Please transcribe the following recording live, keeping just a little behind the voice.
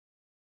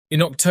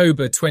In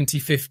October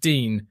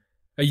 2015,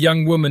 a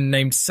young woman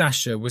named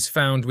Sasha was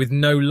found with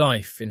no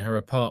life in her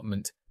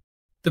apartment.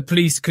 The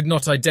police could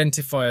not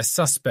identify a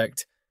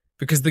suspect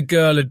because the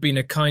girl had been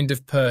a kind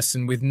of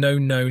person with no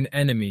known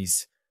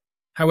enemies.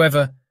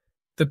 However,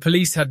 the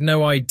police had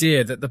no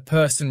idea that the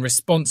person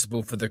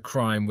responsible for the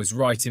crime was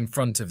right in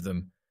front of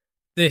them.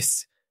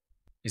 This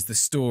is the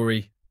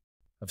story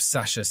of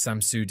Sasha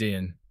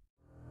Samsudean.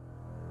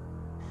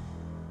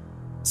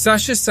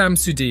 Sasha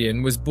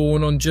Samsudean was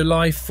born on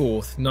July 4,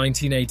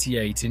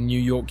 1988 in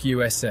New York,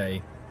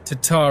 USA, to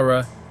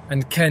Tara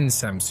and Ken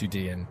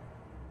Samsudean.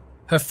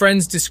 Her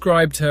friends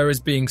described her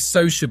as being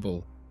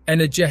sociable,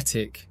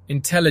 energetic,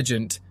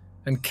 intelligent,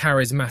 and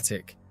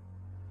charismatic.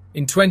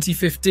 In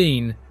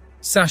 2015,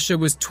 Sasha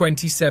was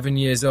 27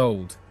 years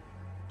old.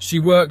 She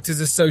worked as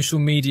a social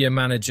media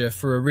manager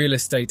for a real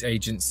estate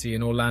agency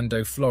in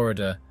Orlando,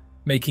 Florida,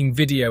 making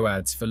video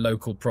ads for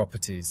local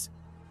properties.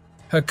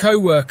 Her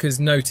co-workers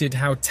noted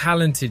how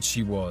talented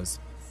she was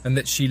and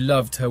that she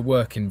loved her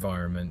work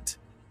environment.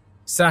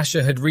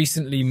 Sasha had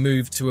recently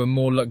moved to a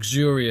more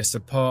luxurious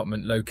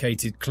apartment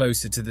located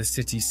closer to the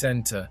city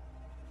centre.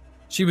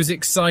 She was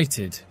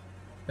excited,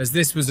 as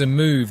this was a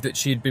move that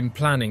she had been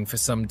planning for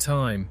some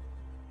time.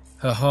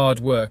 Her hard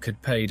work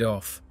had paid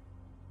off.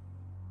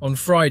 On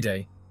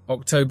Friday,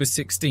 October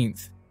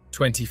 16th,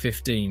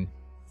 2015,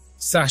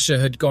 Sasha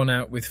had gone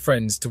out with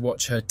friends to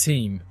watch her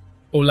team,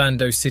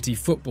 Orlando City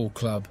Football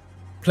Club,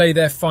 play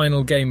their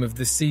final game of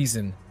the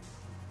season.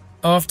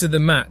 After the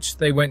match,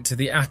 they went to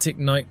the Attic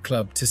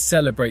nightclub to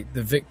celebrate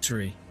the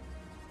victory.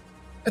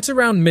 At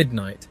around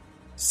midnight,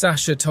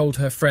 Sasha told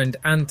her friend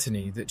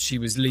Anthony that she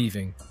was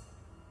leaving.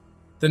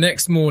 The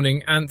next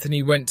morning,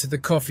 Anthony went to the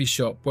coffee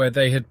shop where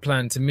they had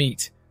planned to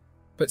meet,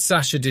 but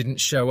Sasha didn't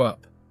show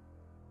up.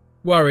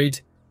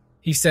 Worried,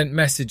 he sent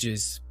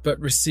messages but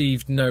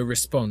received no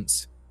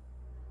response.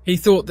 He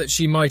thought that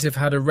she might have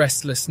had a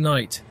restless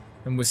night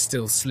and was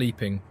still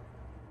sleeping.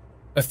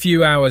 A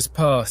few hours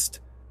passed,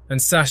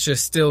 and Sasha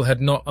still had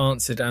not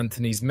answered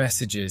Anthony's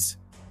messages.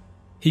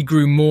 He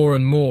grew more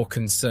and more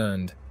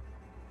concerned.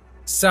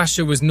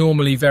 Sasha was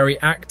normally very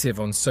active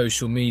on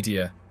social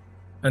media,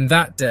 and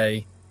that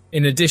day,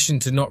 in addition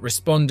to not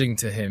responding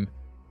to him,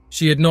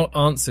 she had not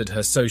answered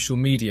her social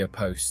media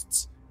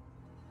posts.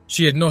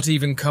 She had not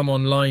even come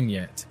online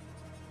yet.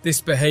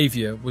 This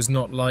behaviour was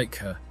not like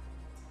her.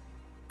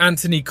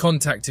 Anthony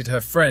contacted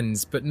her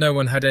friends, but no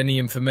one had any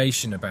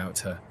information about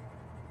her.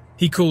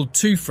 He called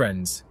two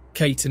friends,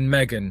 Kate and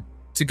Megan,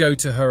 to go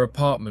to her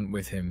apartment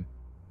with him.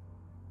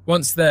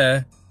 Once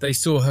there, they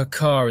saw her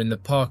car in the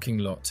parking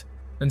lot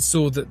and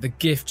saw that the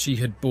gift she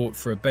had bought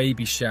for a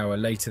baby shower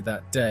later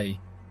that day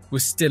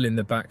was still in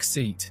the back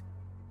seat.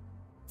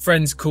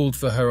 Friends called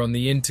for her on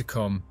the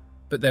intercom,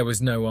 but there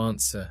was no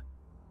answer.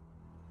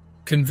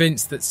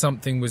 Convinced that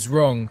something was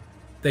wrong,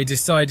 they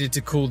decided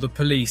to call the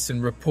police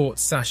and report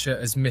Sasha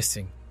as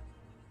missing.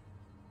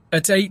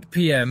 At 8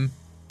 p.m,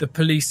 the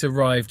police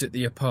arrived at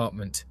the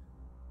apartment.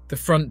 The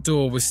front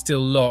door was still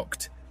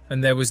locked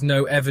and there was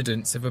no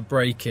evidence of a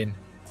break-in.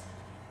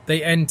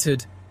 They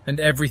entered and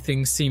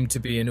everything seemed to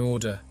be in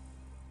order.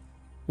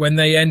 When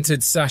they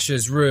entered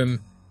Sasha's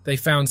room, they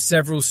found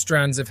several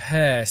strands of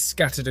hair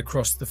scattered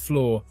across the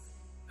floor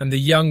and the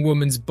young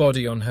woman's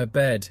body on her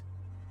bed.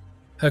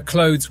 Her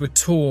clothes were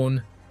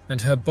torn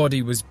and her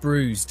body was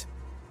bruised.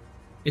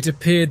 It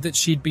appeared that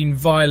she'd been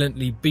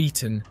violently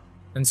beaten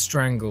and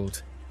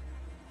strangled.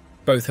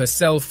 Both her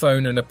cell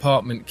phone and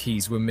apartment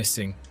keys were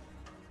missing.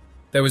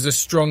 There was a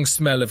strong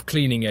smell of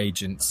cleaning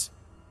agents.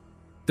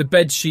 The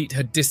bedsheet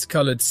had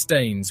discoloured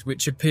stains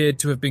which appeared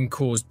to have been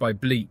caused by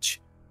bleach.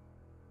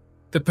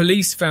 The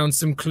police found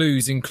some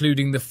clues,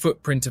 including the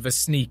footprint of a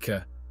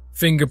sneaker,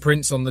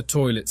 fingerprints on the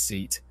toilet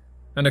seat,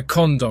 and a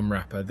condom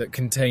wrapper that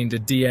contained a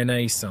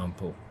DNA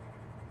sample.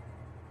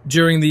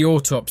 During the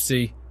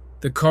autopsy,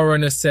 the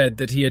coroner said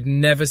that he had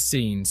never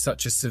seen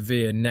such a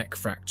severe neck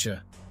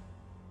fracture.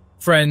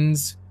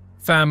 Friends,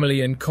 family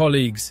and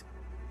colleagues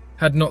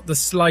had not the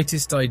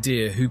slightest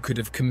idea who could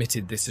have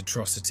committed this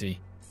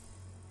atrocity.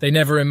 They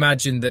never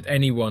imagined that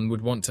anyone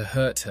would want to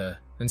hurt her,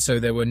 and so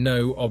there were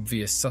no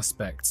obvious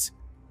suspects.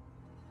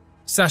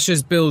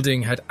 Sasha's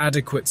building had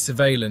adequate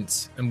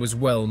surveillance and was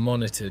well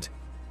monitored.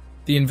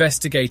 The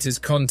investigators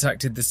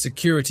contacted the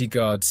security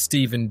guard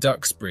Stephen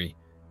Duxbury,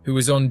 who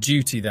was on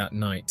duty that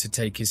night, to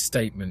take his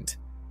statement.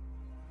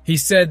 He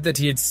said that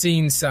he had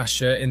seen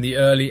Sasha in the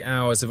early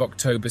hours of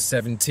October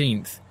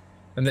 17th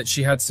and that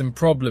she had some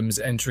problems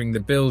entering the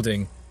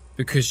building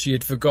because she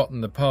had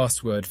forgotten the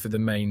password for the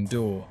main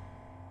door.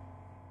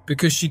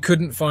 Because she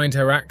couldn't find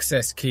her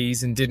access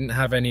keys and didn't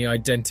have any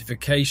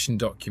identification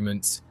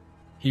documents,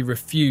 he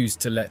refused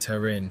to let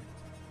her in.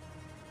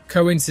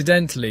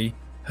 Coincidentally,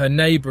 her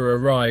neighbour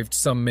arrived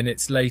some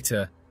minutes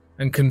later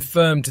and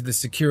confirmed to the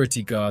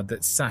security guard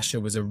that Sasha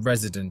was a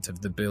resident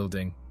of the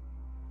building.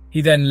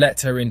 He then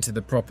let her into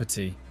the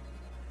property.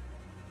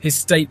 His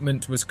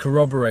statement was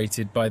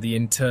corroborated by the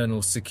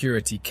internal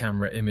security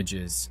camera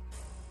images.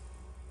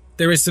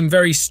 There is some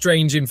very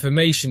strange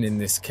information in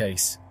this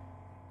case.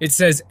 It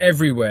says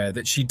everywhere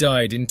that she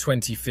died in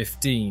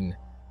 2015.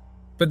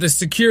 But the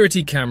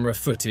security camera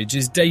footage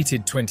is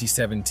dated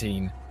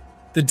 2017.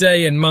 The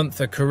day and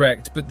month are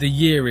correct, but the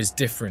year is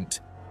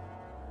different.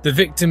 The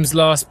victim's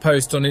last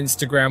post on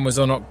Instagram was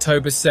on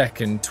October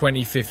 2nd,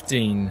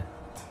 2015,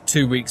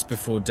 2 weeks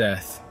before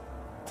death.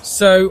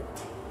 So,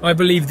 I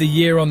believe the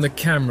year on the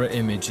camera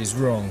image is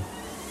wrong.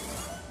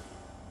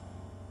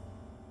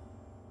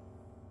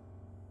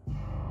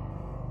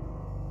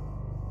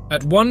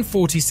 At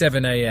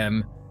 1:47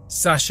 a.m.,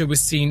 Sasha was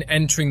seen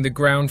entering the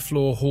ground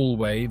floor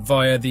hallway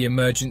via the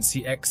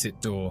emergency exit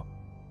door.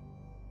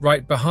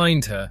 Right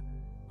behind her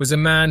was a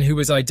man who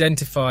was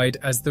identified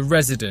as the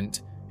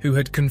resident who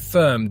had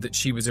confirmed that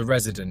she was a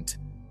resident.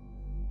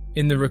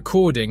 In the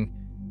recording,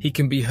 he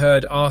can be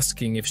heard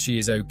asking if she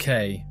is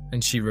okay,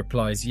 and she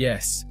replies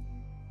yes.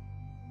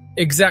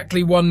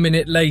 Exactly 1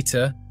 minute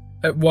later,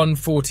 at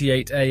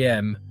 1:48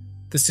 a.m.,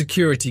 the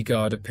security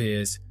guard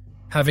appears,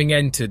 having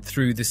entered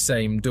through the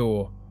same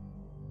door.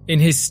 In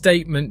his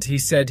statement, he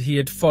said he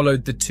had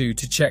followed the two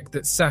to check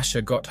that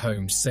Sasha got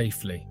home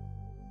safely.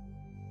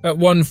 At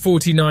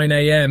 1:49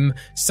 a.m.,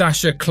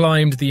 Sasha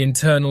climbed the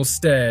internal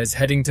stairs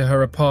heading to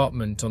her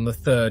apartment on the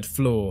 3rd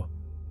floor.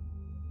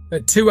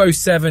 At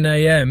 2:07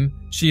 a.m.,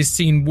 she is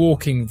seen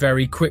walking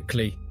very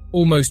quickly,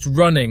 almost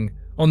running,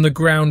 on the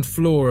ground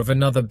floor of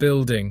another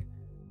building.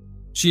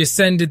 She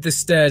ascended the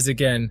stairs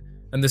again,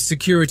 and the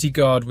security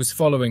guard was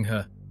following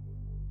her.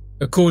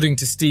 According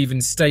to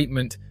Stephen's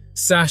statement,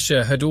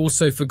 Sasha had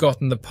also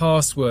forgotten the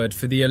password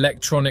for the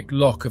electronic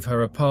lock of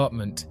her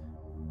apartment.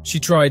 She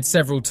tried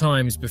several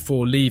times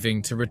before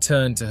leaving to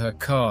return to her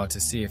car to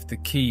see if the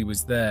key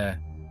was there.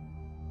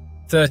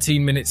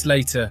 13 minutes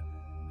later,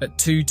 at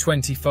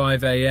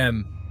 2:25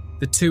 a.m.,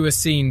 the two are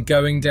seen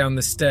going down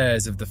the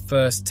stairs of the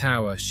first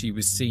tower she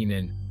was seen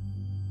in.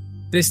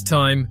 This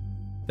time,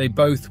 they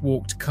both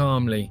walked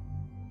calmly.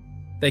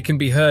 They can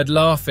be heard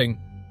laughing,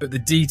 but the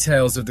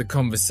details of the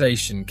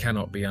conversation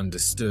cannot be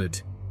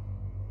understood.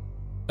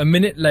 A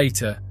minute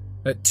later,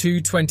 at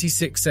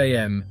 2:26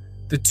 a.m.,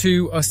 the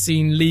two are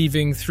seen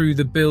leaving through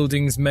the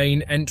building's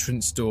main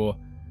entrance door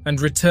and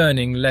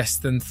returning less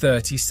than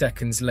 30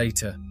 seconds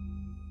later.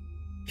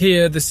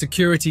 Here, the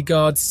security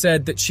guard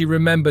said that she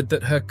remembered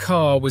that her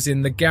car was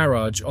in the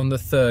garage on the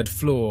 3rd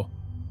floor.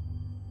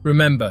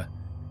 Remember,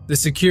 the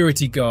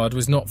security guard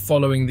was not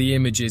following the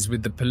images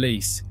with the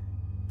police.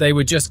 They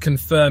were just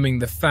confirming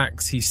the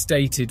facts he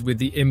stated with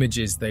the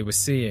images they were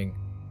seeing.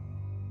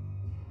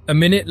 A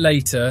minute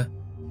later,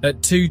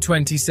 at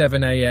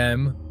 2:27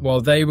 a.m.,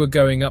 while they were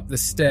going up the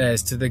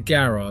stairs to the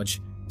garage,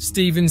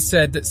 Stephen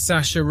said that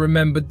Sasha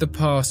remembered the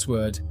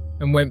password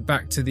and went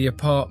back to the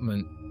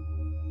apartment.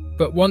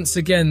 But once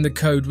again the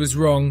code was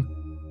wrong,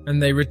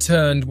 and they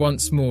returned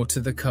once more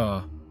to the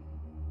car.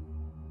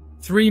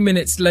 3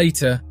 minutes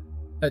later,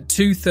 at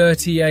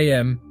 2:30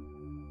 a.m.,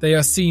 they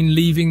are seen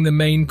leaving the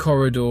main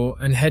corridor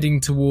and heading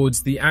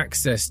towards the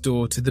access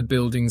door to the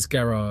building's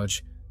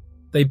garage.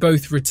 They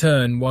both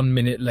return 1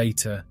 minute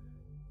later.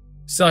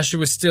 Sasha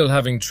was still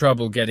having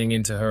trouble getting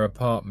into her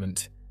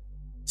apartment.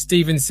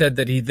 Stephen said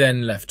that he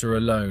then left her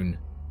alone.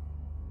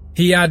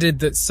 He added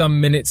that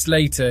some minutes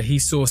later he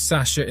saw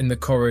Sasha in the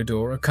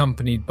corridor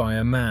accompanied by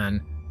a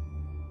man.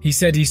 He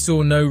said he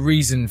saw no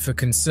reason for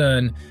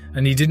concern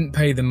and he didn't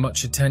pay them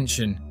much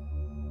attention.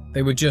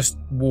 They were just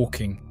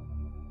walking.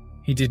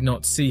 He did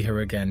not see her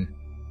again.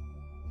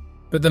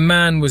 But the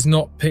man was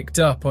not picked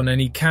up on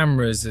any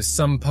cameras as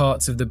some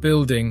parts of the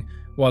building,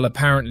 while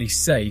apparently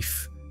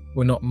safe,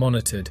 were not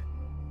monitored.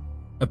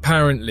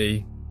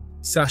 Apparently,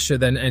 Sasha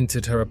then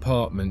entered her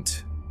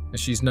apartment, as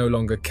she's no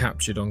longer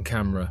captured on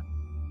camera.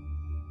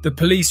 The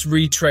police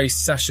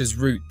retraced Sasha's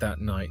route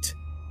that night.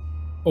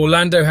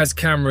 Orlando has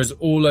cameras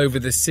all over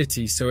the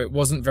city, so it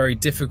wasn't very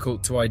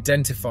difficult to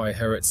identify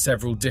her at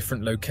several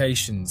different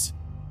locations.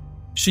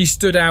 She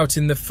stood out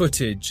in the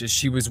footage as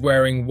she was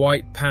wearing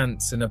white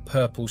pants and a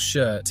purple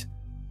shirt,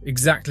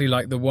 exactly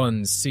like the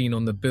ones seen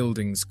on the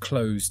building's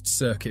closed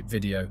circuit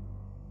video.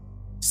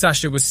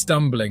 Sasha was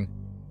stumbling,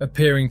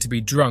 appearing to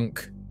be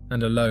drunk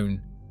and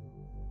alone.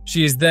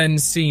 She is then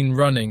seen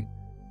running,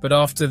 but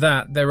after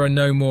that there are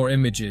no more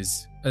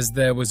images, as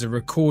there was a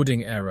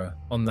recording error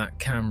on that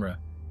camera.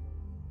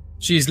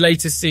 She is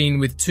later seen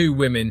with two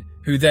women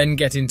who then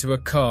get into a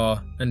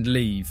car and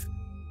leave.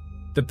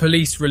 The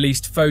police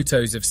released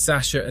photos of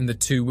Sasha and the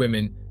two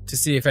women to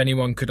see if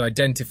anyone could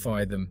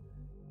identify them.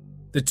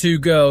 The two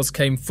girls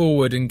came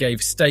forward and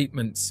gave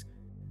statements.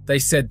 They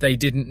said they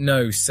didn't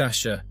know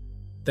Sasha.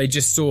 They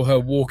just saw her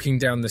walking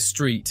down the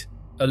street,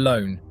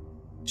 alone.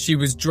 She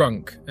was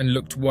drunk and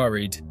looked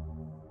worried.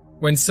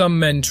 When some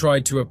men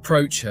tried to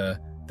approach her,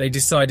 they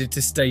decided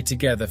to stay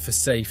together for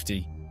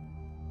safety.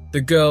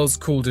 The girls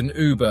called an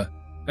Uber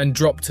and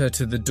dropped her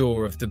to the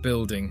door of the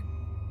building.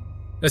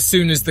 As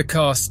soon as the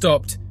car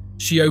stopped,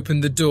 she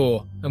opened the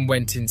door and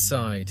went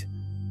inside.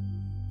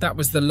 That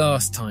was the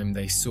last time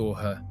they saw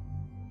her.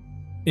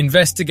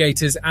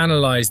 Investigators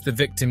analysed the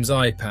victim's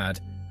iPad,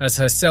 as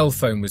her cell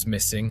phone was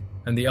missing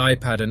and the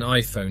iPad and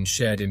iPhone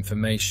shared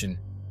information.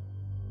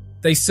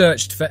 They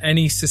searched for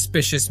any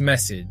suspicious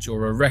message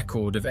or a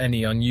record of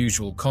any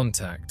unusual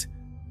contact.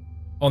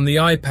 On the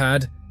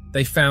iPad,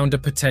 they found a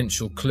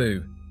potential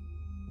clue.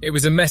 It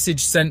was a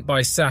message sent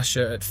by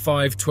Sasha at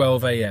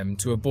 5:12 a.m.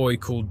 to a boy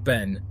called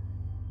Ben.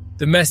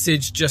 The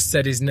message just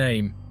said his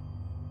name.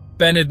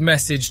 Ben had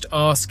messaged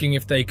asking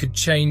if they could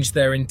change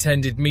their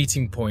intended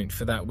meeting point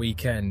for that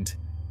weekend.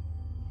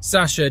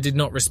 Sasha did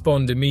not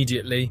respond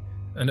immediately,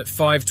 and at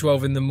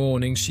 5:12 in the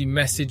morning she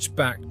messaged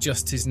back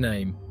just his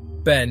name,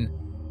 Ben,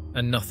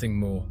 and nothing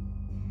more.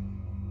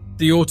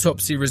 The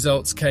autopsy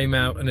results came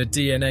out and a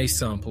DNA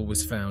sample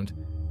was found.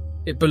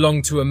 It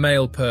belonged to a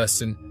male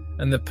person,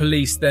 and the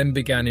police then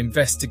began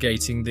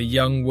investigating the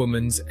young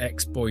woman's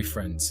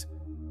ex-boyfriends.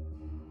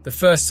 The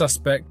first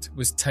suspect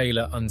was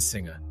Taylor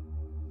Unsinger.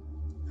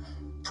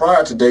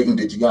 Prior to dating,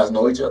 did you guys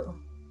know each other?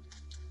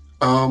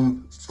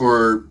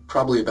 For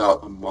probably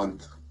about a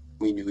month,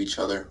 we knew each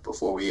other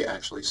before we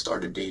actually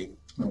started dating.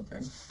 Okay.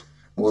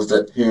 Was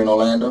that here in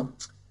Orlando?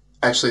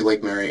 Actually,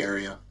 Lake Mary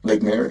area.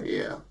 Lake Mary?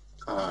 Yeah.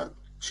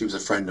 She was a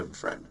friend of a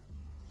friend.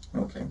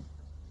 Okay.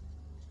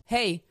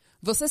 Hey,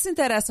 você se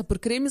interessa por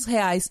crimes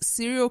reais,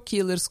 serial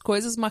killers,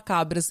 coisas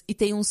macabras e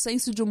tem um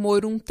senso de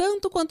humor um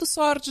tanto quanto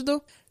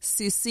sórdido?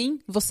 Se sim,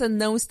 você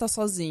não está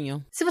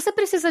sozinho. Se você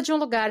precisa de um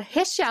lugar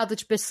recheado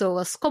de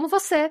pessoas como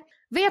você,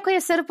 venha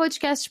conhecer o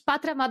podcast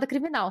Pátria Amada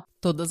Criminal.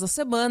 Todas as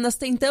semanas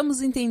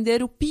tentamos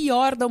entender o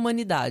pior da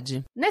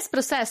humanidade. Nesse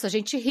processo a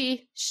gente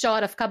ri,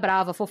 chora, fica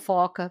brava,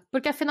 fofoca,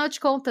 porque afinal de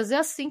contas é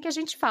assim que a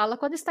gente fala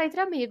quando está entre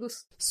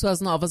amigos.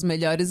 Suas novas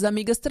melhores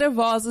amigas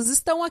trevosas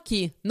estão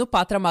aqui, no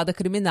Pátria Amada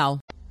Criminal.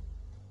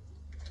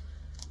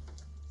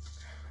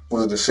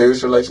 Was it a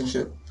serious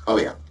relationship? Oh,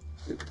 yeah.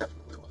 It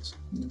definitely was.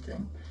 Okay.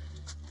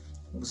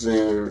 Was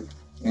there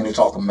any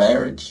talk of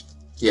marriage?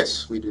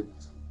 Yes, we did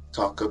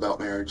talk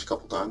about marriage a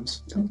couple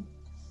times. Yeah.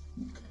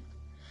 Okay.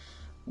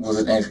 Was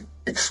it an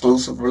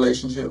exclusive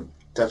relationship?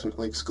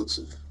 Definitely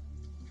exclusive.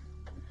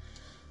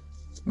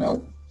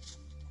 Now,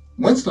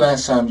 when's the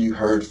last time you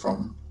heard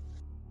from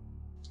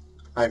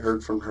her? I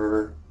heard from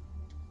her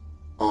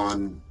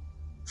on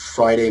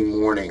Friday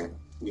morning.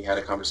 We had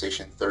a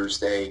conversation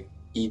Thursday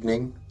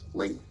evening,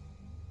 late,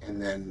 and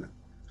then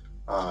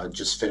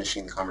just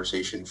finishing the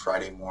conversation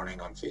Friday morning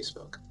on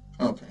Facebook.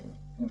 Okay.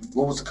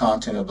 What was the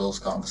content of those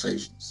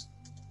conversations?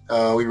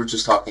 We were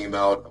just talking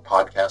about a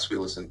podcast we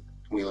listened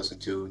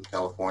to in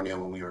California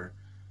when we were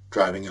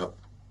driving up.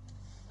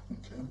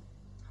 Okay.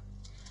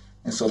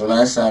 And so the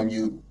last time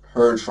you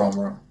heard from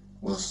her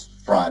was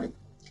Friday?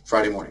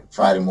 Friday morning.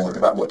 Friday morning.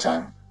 About what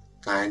time?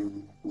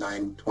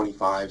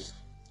 9:25. It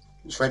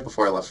was right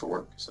before I left for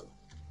work. So.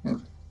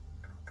 Okay.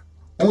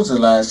 When was the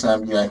last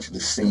time you actually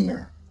seen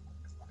her?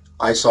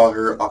 I saw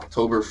her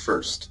October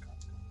 1st.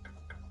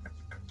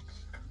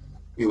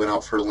 We went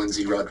out for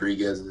Lindsay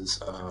Rodriguez's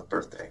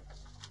birthday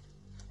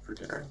for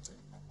dinner.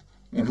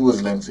 And who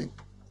is Lindsay?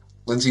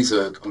 Lindsay's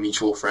a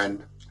mutual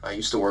friend. I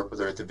used to work with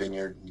her at the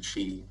Vineyard, and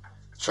she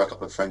struck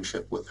up a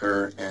friendship with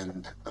her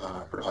and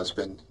her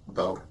husband,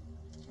 Bo.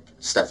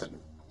 Stefan,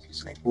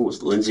 his name. What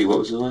was Lindsay? What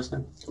was his last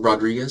name?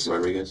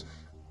 Rodriguez.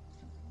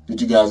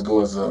 Did you guys go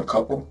as a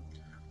couple?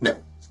 No.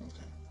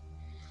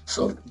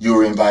 So you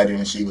were invited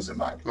and she was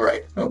invited?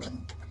 Right. Okay.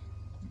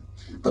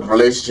 But the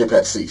relationship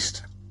had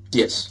ceased?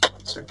 Yes,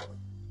 sir.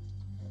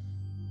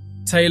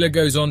 Taylor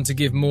goes on to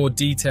give more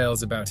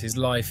details about his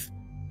life,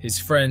 his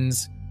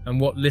friends, and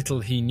what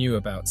little he knew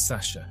about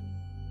Sasha.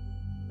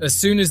 As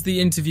soon as the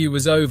interview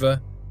was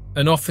over,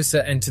 an officer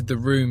entered the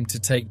room to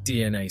take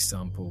DNA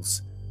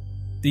samples.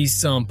 These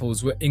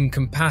samples were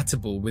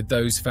incompatible with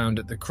those found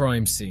at the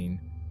crime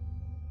scene.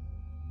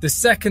 The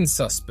second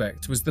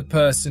suspect was the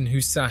person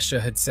who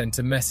Sasha had sent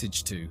a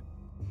message to,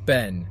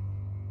 Ben.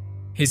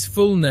 His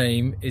full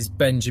name is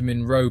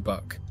Benjamin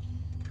Roebuck.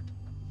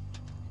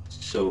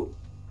 So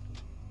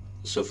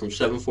from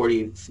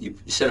 7:40, you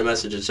sent a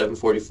message at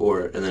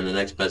 7:44, and then the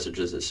next message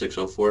is at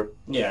 6:04?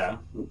 Yeah.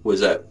 Was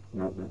that,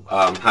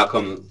 how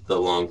come the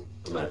long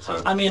amount of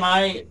time? I mean,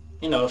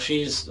 if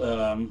she's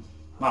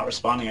not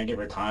responding, I give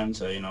her time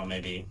to,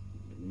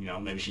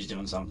 maybe she's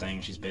doing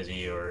something, she's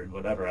busy or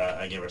whatever.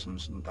 I give her some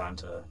time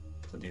to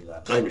do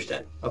that. I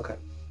understand. Okay.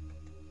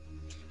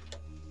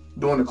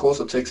 During the course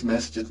of text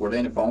messages, were there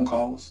any phone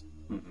calls?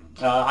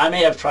 I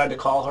may have tried to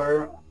call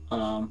her.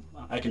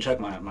 I can check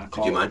my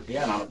call. Do you mind?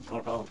 Yeah, not a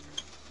problem.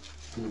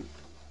 Let's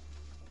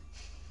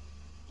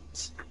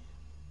see.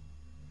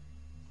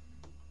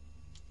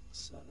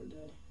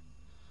 Saturday.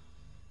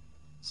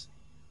 Let's see.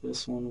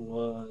 This one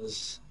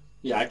was...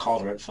 Yeah, I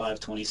called her at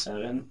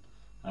 5:27.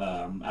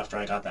 After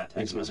I got that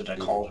text message, I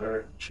called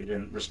her. She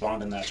didn't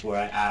respond, and that's where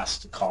I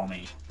asked to call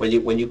me.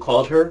 When you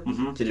called her,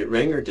 did it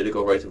ring or did it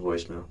go right to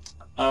voicemail?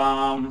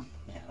 Yeah,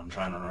 I'm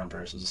trying to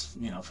remember. This is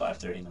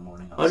 5:30 in the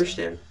morning. I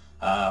understand.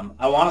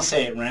 I want to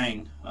say it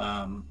rang,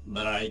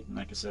 but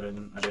like I said,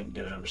 I didn't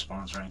get a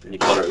response or anything. And you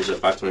called her, it was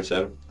at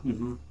 5:27?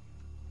 Mm-hmm.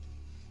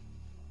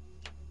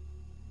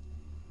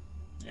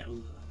 Yeah, it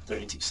was a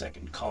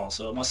 32-second call,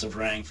 so it must have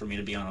rang for me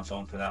to be on the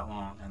phone for that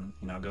long, and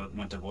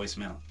went to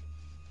voicemail.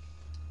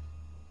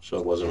 So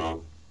it wasn't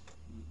on.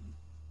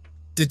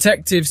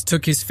 Detectives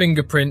took his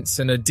fingerprints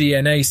and a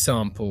DNA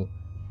sample,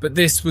 but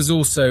this was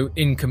also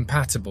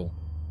incompatible.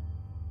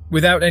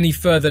 Without any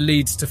further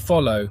leads to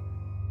follow,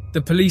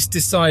 the police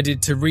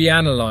decided to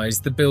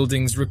reanalyze the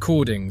building's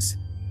recordings,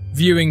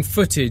 viewing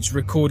footage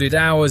recorded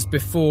hours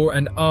before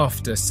and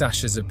after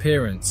Sasha's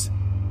appearance.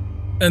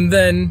 And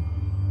then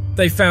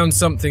they found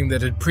something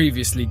that had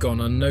previously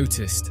gone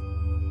unnoticed.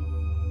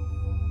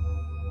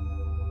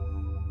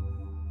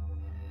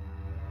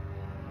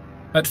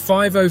 At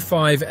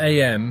 5:05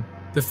 a.m.,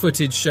 the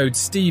footage showed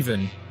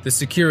Stephen, the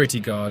security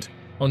guard,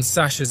 on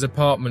Sasha's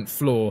apartment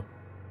floor,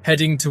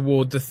 heading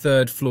toward the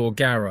third-floor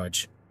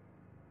garage.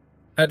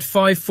 At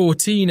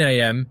 5:14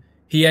 a.m.,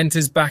 he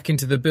enters back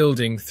into the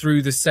building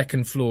through the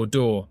second-floor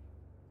door.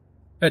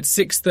 At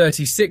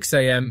 6:36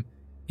 a.m.,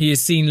 he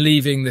is seen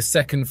leaving the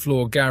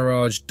second-floor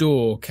garage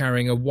door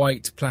carrying a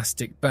white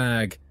plastic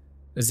bag,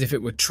 as if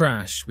it were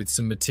trash with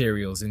some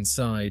materials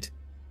inside.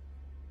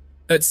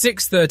 At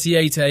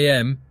 6:38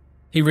 a.m.,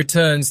 he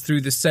returns through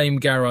the same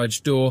garage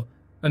door,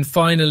 and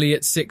finally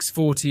at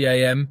 6:40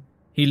 a.m.,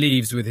 he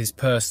leaves with his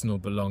personal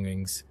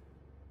belongings.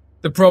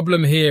 The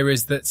problem here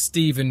is that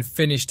Stephen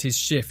finished his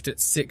shift at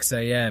 6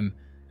 a.m.,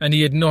 and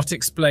he had not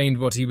explained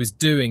what he was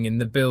doing in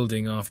the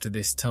building after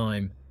this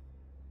time.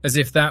 As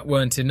if that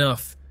weren't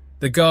enough,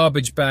 the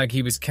garbage bag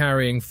he was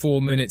carrying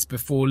 4 minutes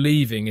before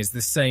leaving is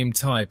the same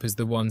type as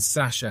the one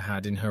Sasha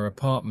had in her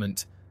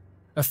apartment,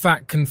 a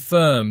fact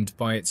confirmed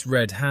by its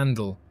red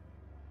handle.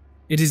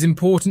 It is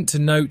important to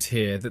note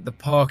here that the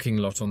parking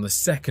lot on the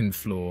second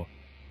floor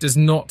does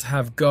not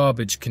have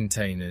garbage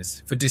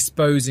containers for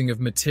disposing of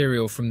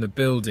material from the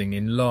building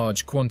in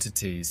large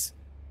quantities.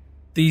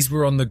 These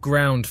were on the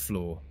ground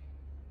floor.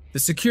 The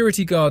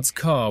security guard's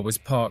car was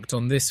parked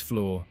on this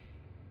floor.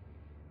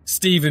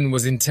 Stephen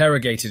was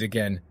interrogated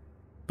again,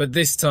 but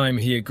this time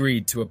he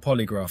agreed to a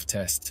polygraph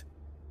test.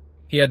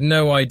 He had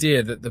no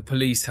idea that the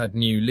police had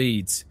new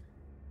leads.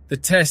 The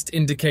test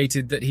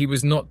indicated that he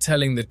was not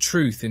telling the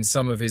truth in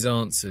some of his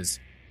answers.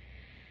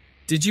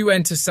 "Did you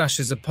enter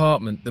Sasha's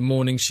apartment the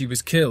morning she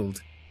was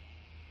killed?"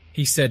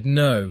 He said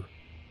no.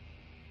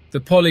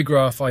 The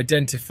polygraph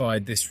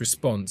identified this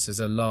response as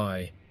a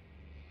lie.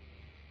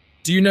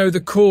 "Do you know the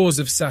cause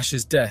of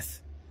Sasha's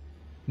death?"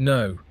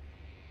 No.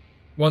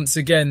 Once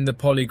again, the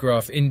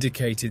polygraph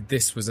indicated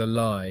this was a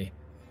lie.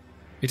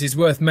 It is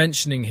worth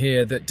mentioning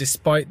here that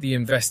despite the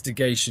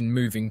investigation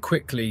moving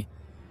quickly,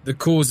 the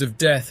cause of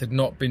death had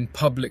not been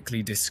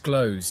publicly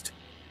disclosed,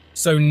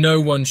 so no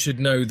one should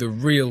know the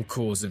real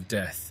cause of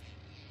death.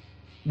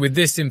 With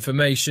this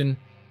information,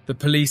 the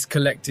police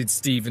collected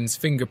Stephen's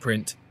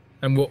fingerprint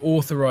and were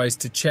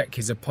authorized to check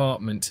his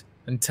apartment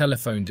and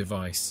telephone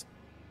device.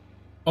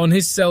 On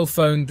his cell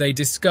phone, they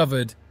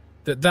discovered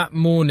that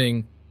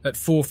morning at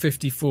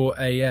 4:54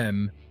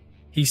 a.m.,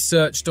 he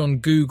searched on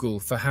Google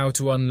for how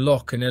to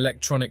unlock an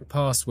electronic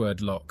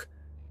password lock,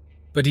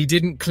 but he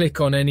didn't click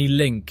on any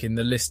link in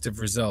the list of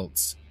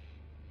results.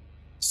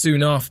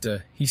 Soon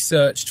after, he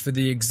searched for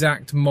the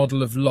exact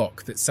model of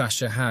lock that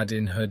Sasha had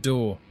in her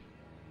door.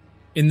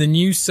 In the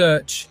new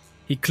search,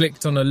 he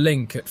clicked on a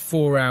link at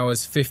 4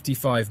 hours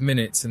 55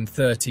 minutes and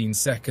 13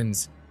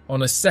 seconds,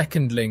 on a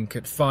second link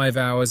at 5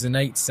 hours and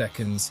 8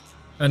 seconds,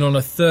 and on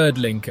a third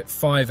link at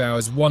 5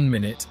 hours 1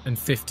 minute and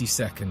 50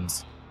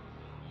 seconds.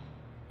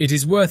 It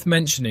is worth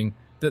mentioning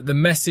that the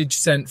message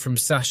sent from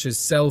Sasha's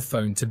cell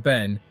phone to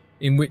Ben,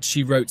 in which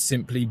she wrote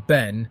simply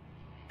Ben,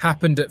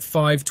 happened at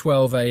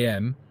 5:12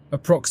 a.m.,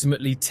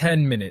 approximately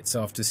 10 minutes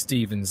after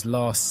Stephen's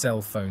last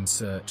cell phone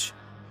search.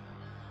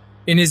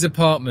 In his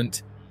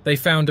apartment, they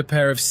found a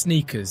pair of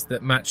sneakers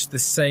that matched the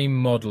same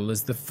model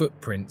as the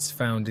footprints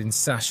found in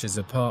Sasha's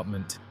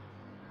apartment.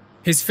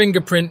 His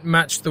fingerprint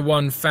matched the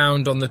one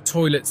found on the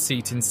toilet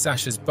seat in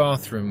Sasha's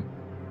bathroom,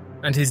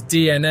 and his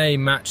DNA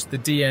matched the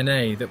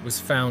DNA that was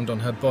found on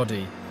her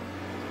body.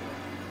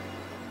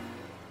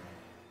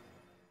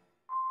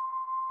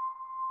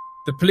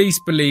 The police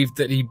believed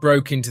that he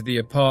broke into the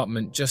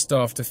apartment just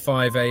after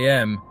 5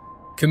 a.m.,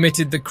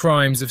 committed the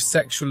crimes of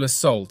sexual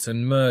assault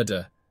and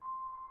murder.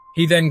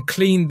 He then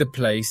cleaned the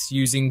place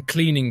using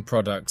cleaning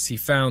products he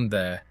found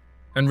there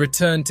and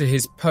returned to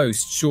his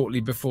post shortly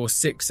before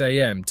 6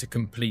 a.m. to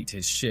complete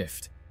his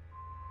shift.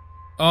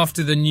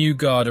 After the new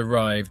guard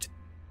arrived,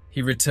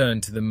 he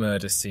returned to the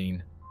murder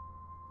scene.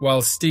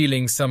 While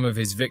stealing some of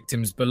his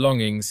victim's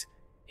belongings,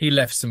 he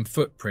left some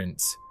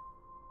footprints.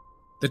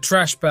 The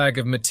trash bag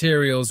of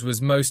materials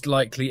was most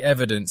likely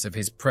evidence of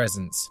his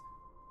presence.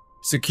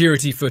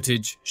 Security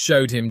footage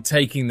showed him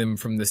taking them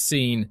from the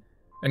scene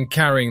and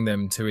carrying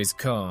them to his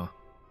car.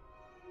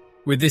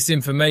 With this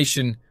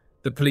information,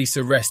 the police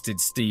arrested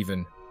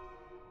Stephen.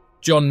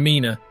 John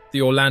Mina,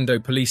 the Orlando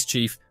police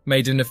chief,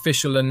 made an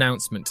official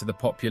announcement to the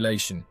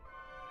population.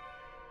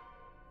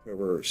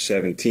 October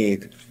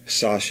 17th,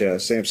 Sasha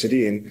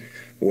Samsudean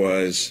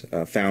was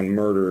found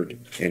murdered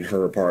in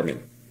her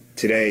apartment.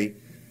 Today,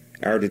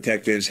 our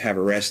detectives have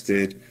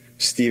arrested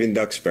Stephen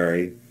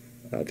Duxbury,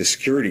 the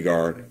security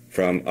guard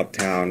from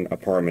Uptown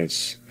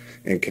Apartments,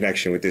 in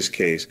connection with this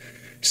case.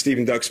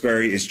 Stephen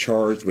Duxbury is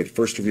charged with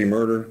first-degree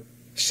murder,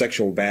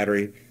 sexual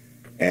battery,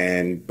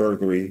 and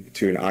burglary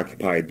to an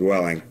occupied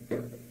dwelling.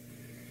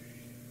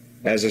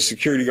 As a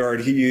security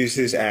guard, he used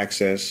his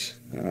access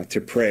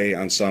to prey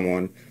on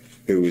someone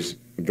who was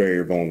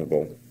very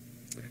vulnerable.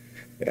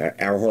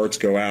 Our hearts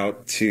go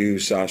out to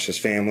Sasha's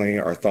family.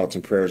 Our thoughts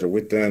and prayers are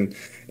with them.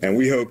 And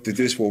we hope that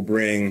this will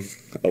bring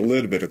a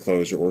little bit of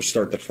closure or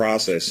start the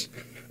process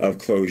of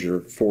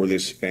closure for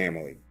this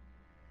family.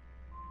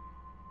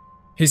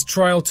 His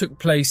trial took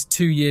place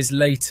 2 years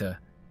later,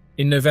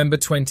 in November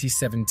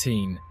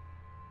 2017.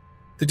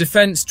 The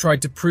defense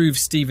tried to prove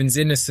Stephen's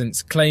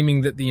innocence,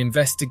 claiming that the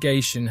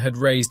investigation had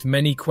raised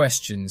many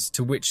questions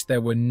to which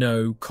there were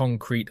no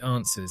concrete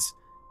answers.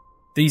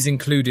 These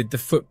included the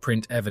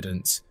footprint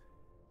evidence.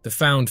 The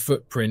found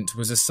footprint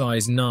was a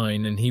size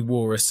 9 and he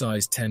wore a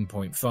size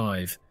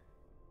 10.5.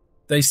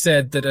 They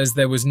said that as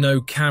there was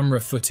no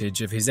camera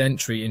footage of his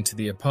entry into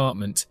the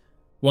apartment,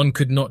 one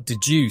could not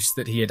deduce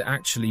that he had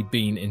actually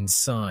been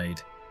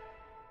inside.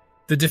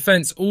 The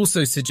defense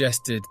also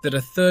suggested that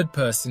a third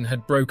person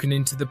had broken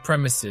into the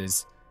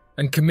premises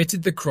and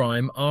committed the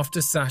crime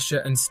after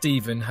Sasha and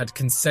Stephen had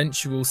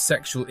consensual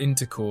sexual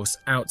intercourse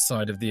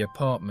outside of the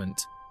apartment.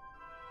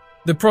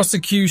 The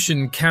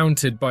prosecution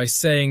countered by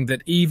saying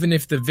that even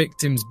if the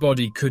victim's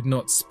body could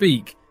not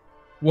speak,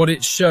 what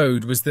it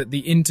showed was that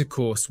the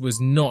intercourse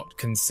was not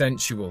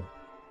consensual.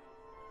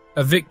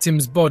 A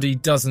victim's body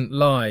doesn't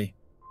lie.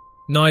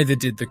 Neither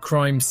did the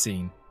crime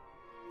scene.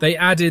 They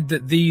added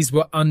that these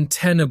were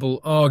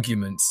untenable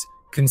arguments,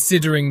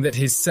 considering that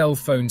his cell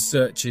phone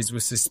searches were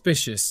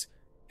suspicious,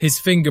 his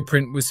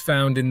fingerprint was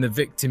found in the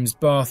victim's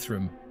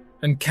bathroom,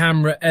 and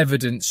camera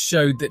evidence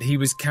showed that he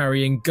was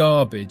carrying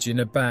garbage in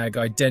a bag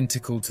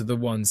identical to the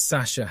one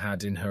Sasha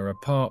had in her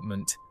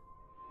apartment.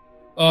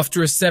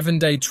 After a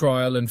 7-day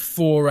trial and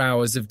 4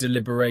 hours of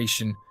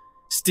deliberation,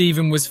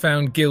 Stephen was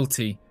found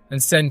guilty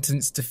and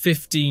sentenced to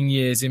 15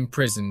 years in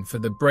prison for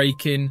the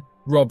break-in,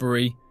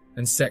 robbery,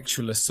 and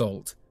sexual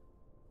assault.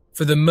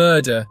 For the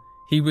murder,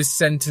 he was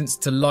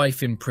sentenced to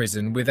life in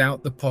prison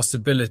without the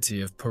possibility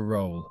of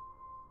parole.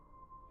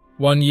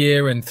 1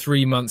 year and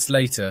 3 months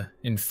later,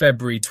 in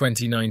February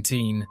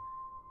 2019,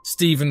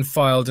 Stephen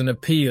filed an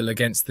appeal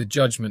against the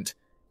judgment,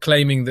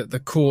 claiming that the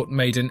court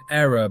made an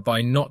error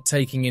by not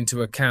taking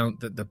into account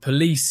that the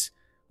police,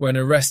 when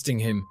arresting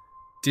him,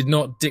 did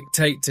not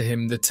dictate to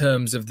him the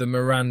terms of the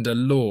Miranda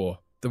law,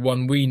 the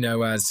one we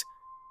know as,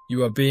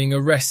 "You are being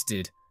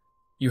arrested.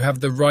 You have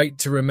the right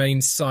to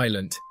remain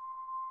silent.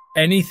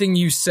 Anything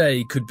you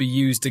say could be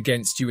used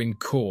against you in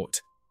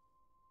court."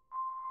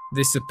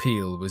 This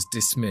appeal was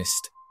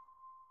dismissed.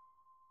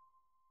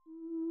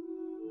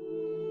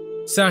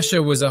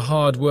 Sasha was a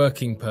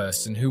hard-working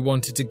person who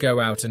wanted to go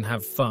out and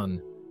have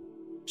fun.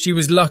 She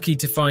was lucky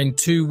to find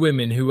 2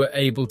 women who were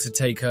able to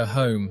take her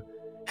home,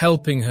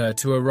 helping her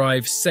to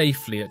arrive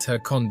safely at her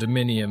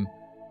condominium.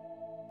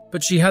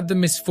 But she had the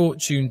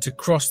misfortune to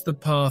cross the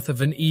path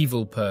of an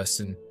evil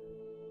person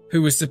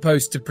who was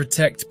supposed to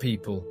protect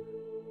people,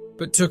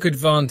 but took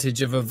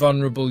advantage of a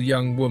vulnerable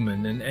young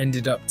woman and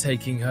ended up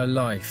taking her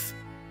life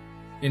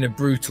in a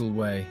brutal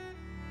way.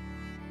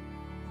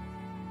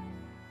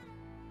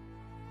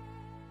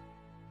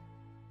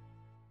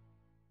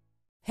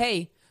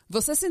 Hey,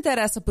 você se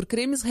interessa por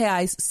crimes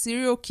reais,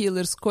 serial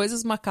killers,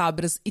 coisas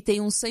macabras e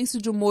tem um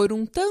senso de humor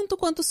um tanto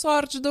quanto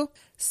sórdido?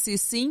 Se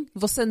sim,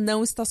 você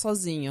não está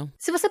sozinho.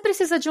 Se você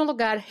precisa de um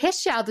lugar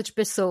recheado de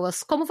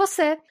pessoas como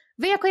você,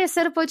 venha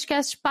conhecer o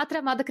podcast Pátria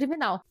Amada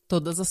Criminal.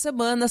 Todas as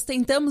semanas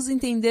tentamos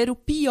entender o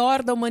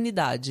pior da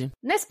humanidade.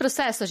 Nesse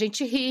processo a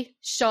gente ri,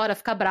 chora,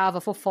 fica brava,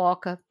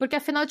 fofoca, porque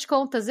afinal de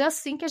contas é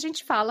assim que a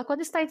gente fala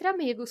quando está entre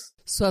amigos.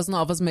 Suas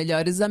novas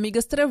melhores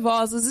amigas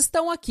trevosas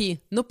estão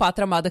aqui, no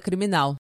Pátria Amada Criminal.